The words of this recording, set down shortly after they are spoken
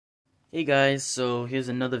Hey guys, so here's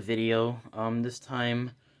another video. This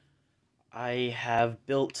time I have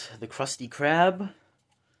built the Krusty Krab.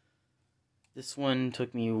 This one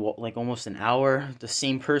took me like almost an hour. The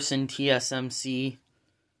same person, TSMC,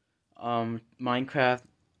 Minecraft,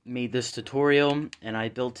 made this tutorial and I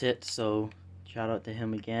built it, so shout out to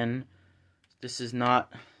him again. This is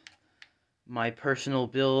not my personal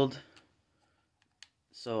build,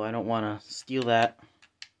 so I don't want to steal that.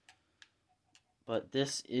 But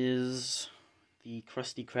this is the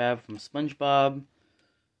Krusty Krab from SpongeBob.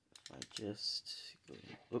 If I just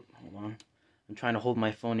go, hold on. I'm trying to hold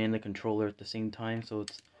my phone and the controller at the same time, so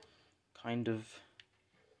it's kind of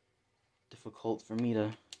difficult for me to.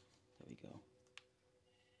 There we go.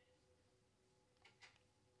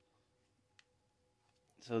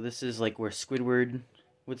 So this is like where Squidward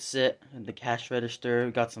would sit at the cash register.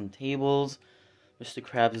 We got some tables, Mr.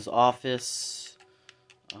 Krabs' office.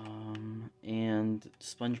 And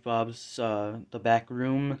SpongeBob's the back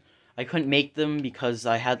room. I couldn't make them because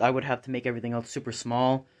I would have to make everything else super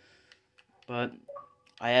small. But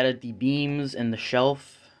I added the beams and the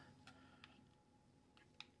shelf.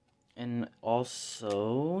 And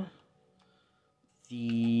also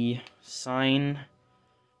the sign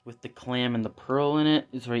with the clam and the pearl in it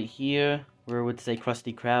is right here, where it would say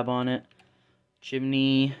Krusty Krab on it.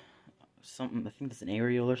 Chimney, something, I think that's an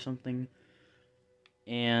aerial or something.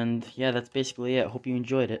 And yeah, that's basically it. Hope you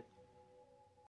enjoyed it.